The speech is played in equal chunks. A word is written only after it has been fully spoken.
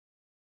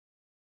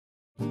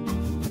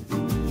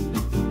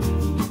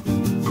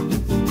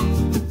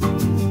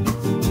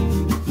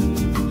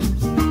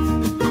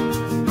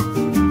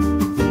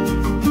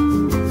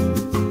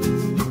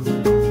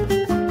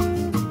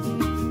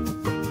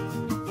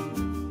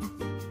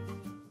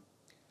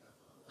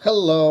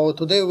Hello,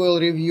 today we'll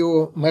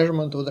review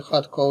measurement of the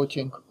hard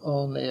coating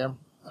on the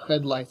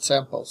headlight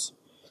samples.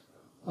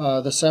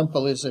 The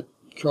sample is a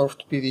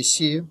curved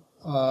PVC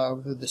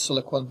with the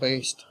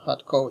silicone-based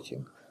hard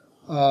coating.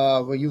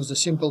 We use a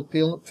simple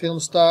film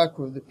stock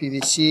with the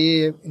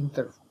PVC,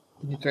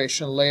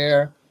 interpenetration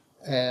layer,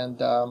 and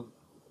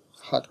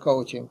hard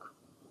coating.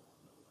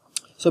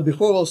 So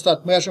before we'll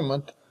start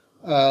measurement,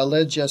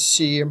 let's just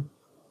see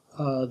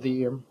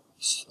the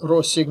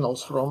raw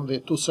signals from the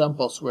two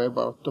samples we're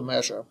about to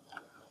measure.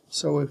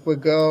 So if we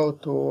go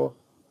to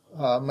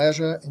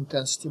measure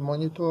intensity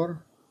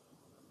monitor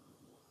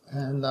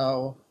and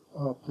now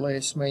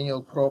place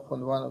manual probe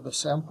on one of the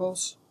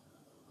samples,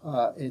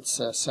 it's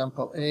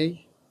sample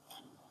A.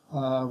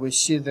 We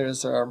see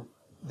there's a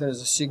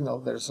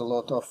signal, there's a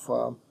lot of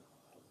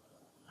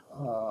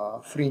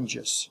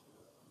fringes.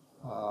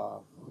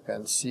 We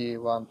can see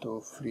 1,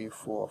 2, 3,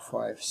 4,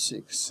 5,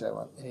 6,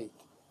 7, 8,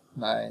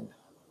 9,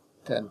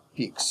 10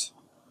 peaks.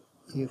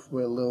 If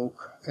we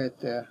look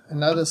at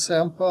another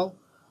sample,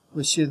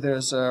 we see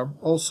there's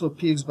also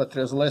peaks, but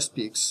there's less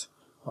peaks.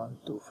 1,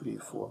 2, 3,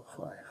 4,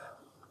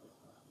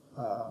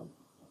 5.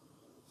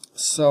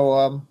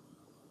 So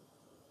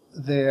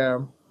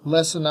the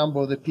lesser number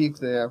of the peak,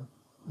 the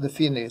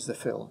thinner is the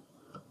film,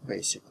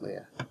 basically.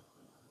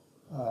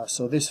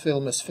 So this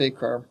film is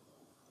thicker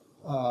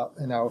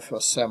in our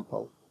first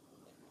sample.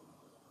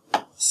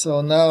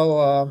 So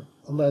now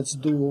let's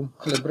do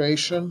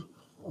calibration.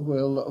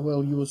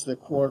 We'll use the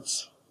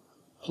quartz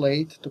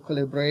plate to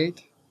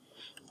calibrate.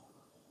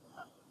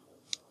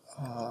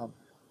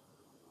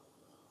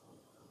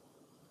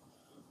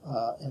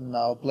 And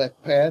now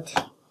black pad.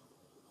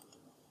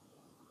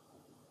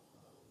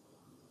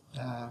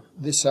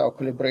 This is our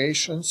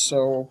calibration.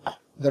 So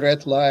the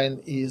red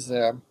line is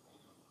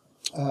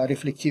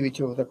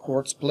reflectivity of the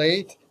quartz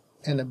plate,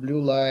 and the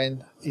blue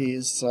line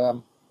is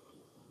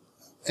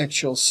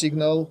actual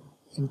signal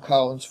in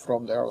counts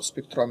from our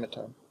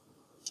spectrometer.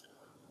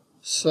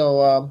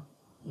 So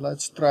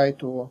let's try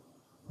to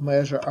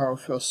measure our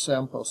first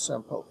sample,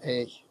 sample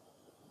A.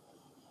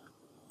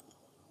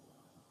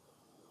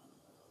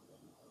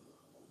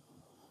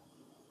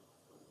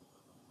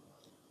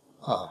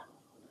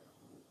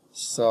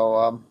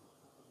 So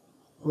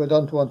we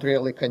don't want to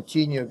really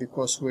continue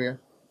because we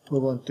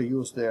want to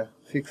use the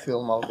thick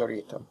film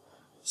algorithm.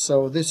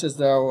 So this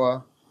is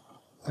our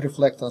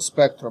reflectance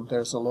spectrum.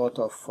 There's a lot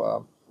of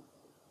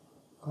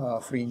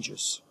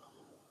fringes.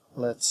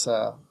 Let's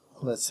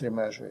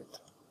remeasure it.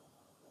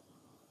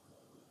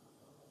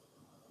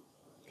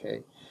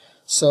 Okay,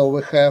 so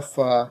we have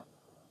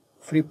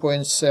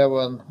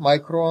 3.7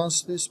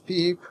 microns this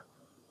peak,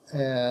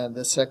 and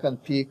the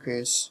second peak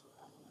is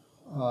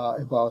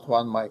about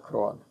 1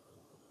 micron.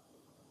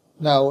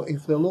 Now,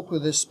 if we look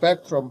at the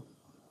spectrum,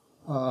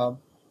 the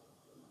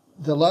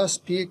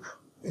last peak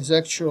is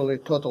actually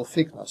total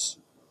thickness.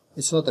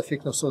 It's not the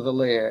thickness of the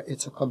layer,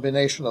 it's a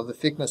combination of the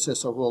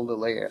thicknesses of all the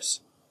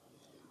layers.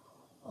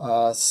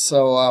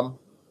 So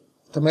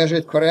to measure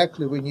it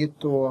correctly, we need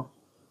to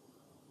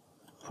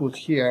put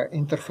here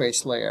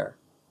interface layer.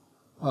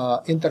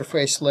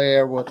 Interface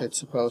layer, what it's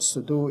supposed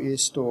to do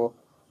is to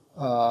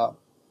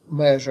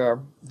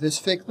measure this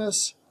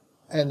thickness,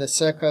 and the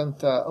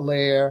second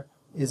layer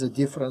is a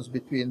difference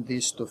between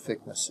these two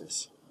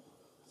thicknesses.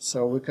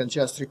 So we can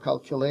just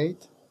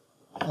recalculate.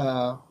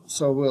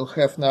 So we'll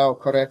have now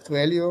correct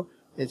value.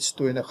 It's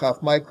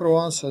 2.5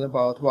 microns and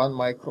about 1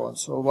 micron.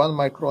 So 1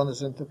 micron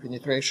is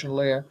interpenetration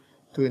layer,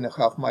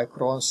 2.5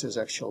 microns is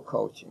actual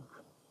coating.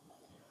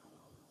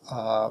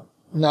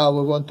 Now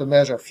we want to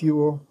measure a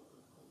few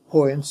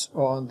points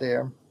on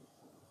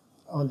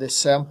the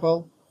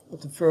sample.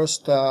 But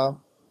first,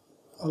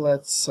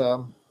 let's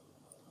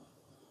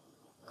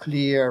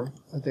clear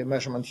the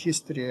measurement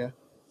history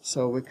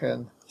so we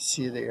can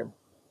see the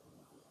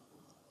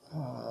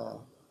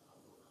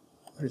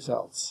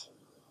results.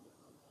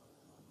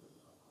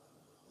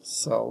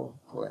 So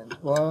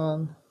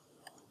 0.1,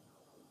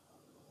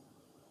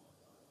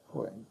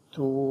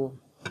 0.2,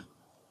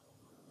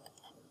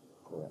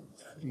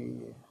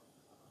 0.3.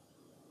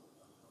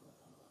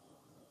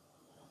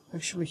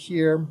 Actually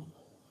here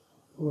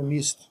we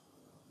missed.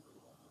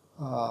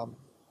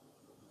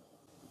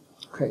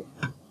 Okay,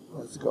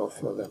 let's go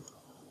further.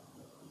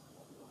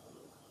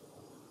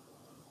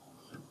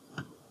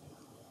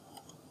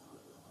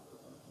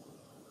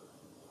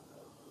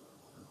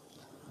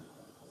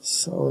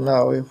 So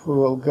now if we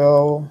will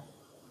go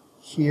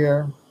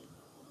here,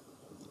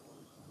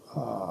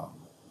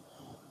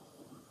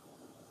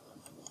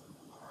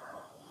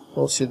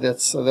 we'll see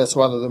that's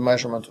one of the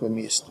measurements we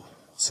missed.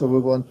 So we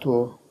want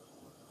to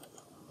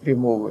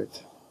remove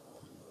it.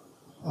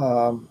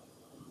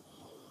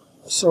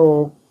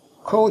 So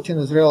coating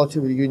is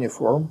relatively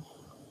uniform,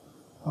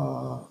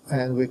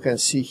 and we can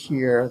see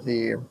here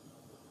the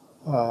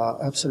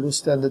absolute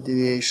standard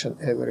deviation,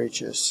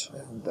 averages,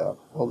 and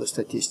all the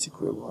statistics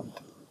we want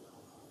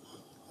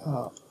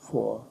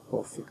for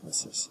both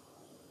thicknesses.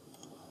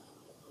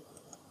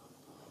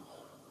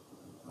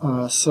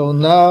 So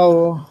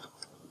now,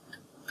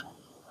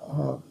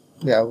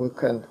 yeah, we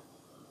can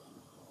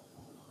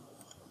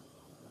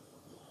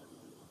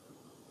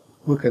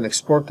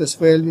export this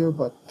value,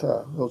 but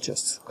we'll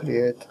just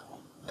create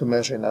to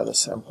measure another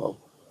sample.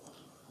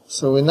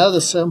 So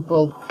another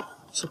sample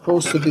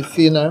supposed to be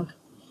thinner.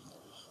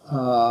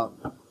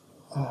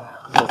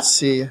 Let's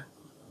see.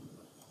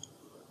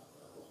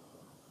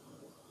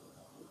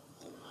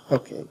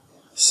 Okay,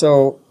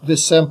 so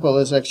this sample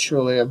is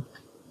actually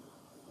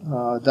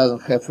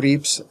doesn't have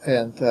ribs,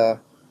 and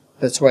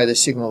that's why the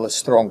signal is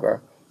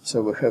stronger.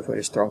 So we have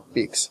very strong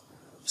peaks.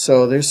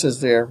 So this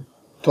is their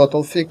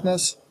total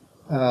thickness,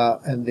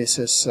 and this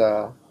is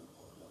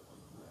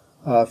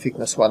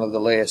thickness one of the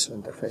layers,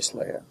 interface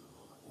layer.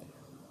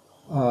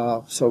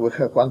 So we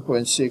have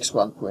 1.6,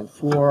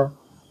 1.4.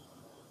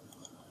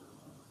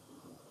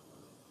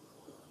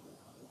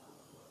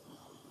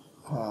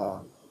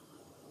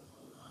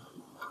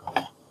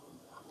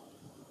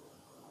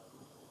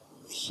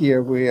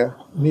 Here we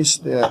miss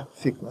the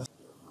thickness.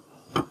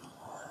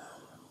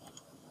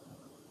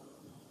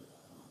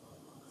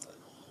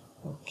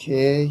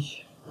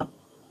 Okay.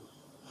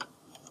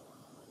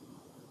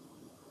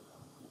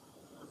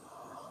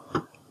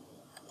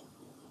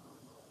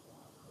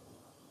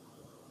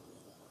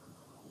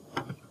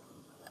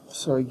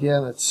 So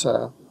again, it's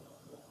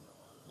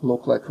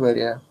look like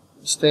very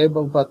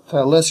stable, but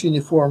less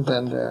uniform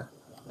than the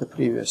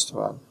previous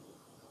one.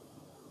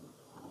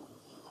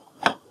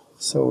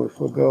 So if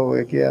we go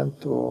again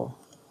to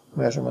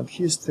measurement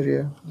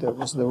history, there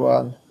was the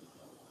one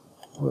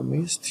we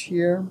missed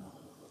here.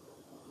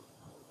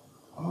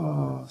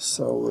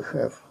 So we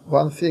have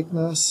one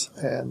thickness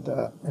and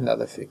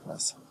another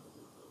thickness.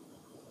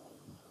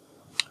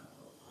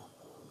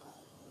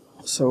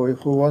 So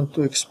if we want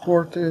to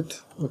export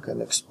it, we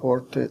can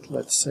export it,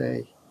 let's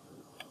say,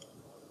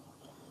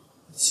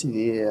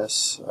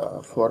 CVS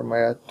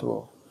format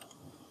to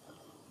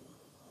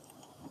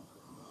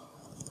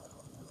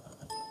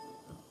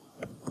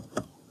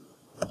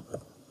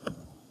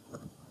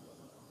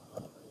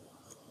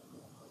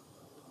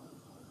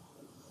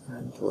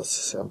and it was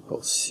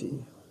sample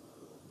C.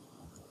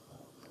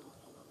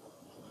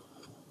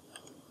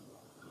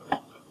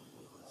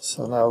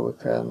 So now we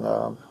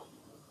can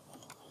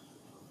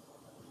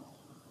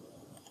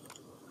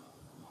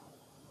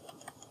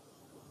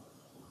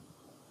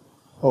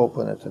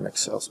open it in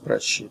Excel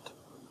spreadsheet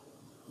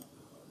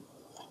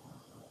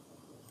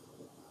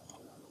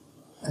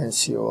and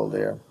see all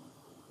the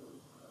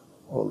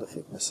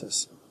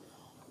thicknesses.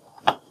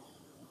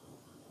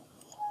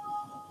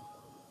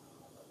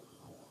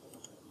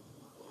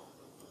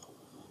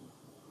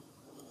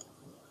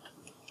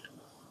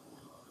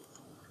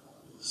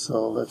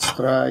 So let's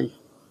try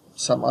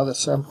some other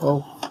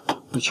sample,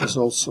 which is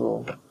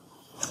also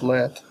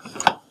flat,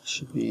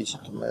 should be easy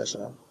to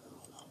measure.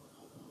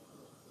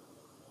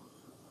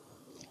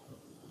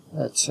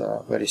 That's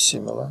very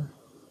similar.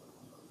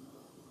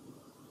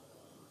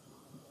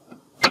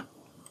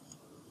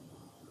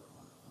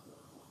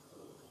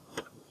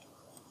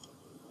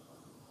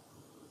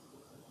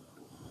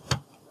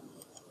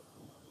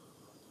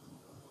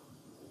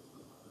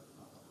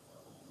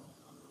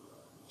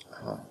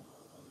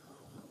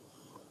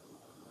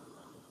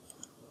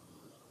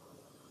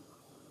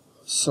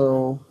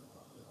 So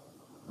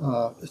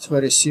it's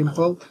very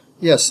simple.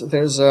 Yes,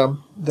 there's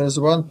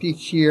one peak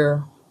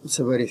here. It's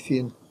a very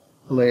thin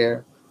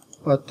layer,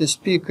 but this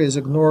peak is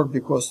ignored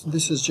because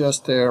this is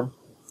just a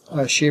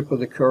shape of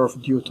the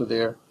curve due to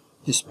their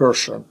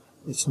dispersion.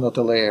 It's not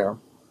a layer.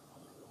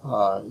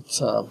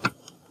 It's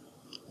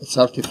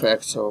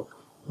artifact, so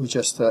we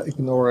just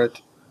ignore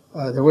it.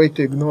 The way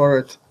to ignore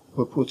it,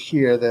 we put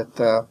here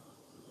that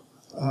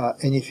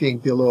anything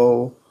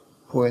below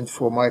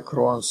 0.4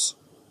 microns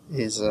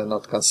is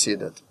not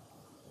considered.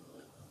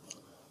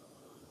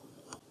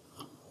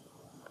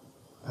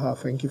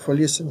 Thank you for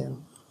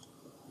listening.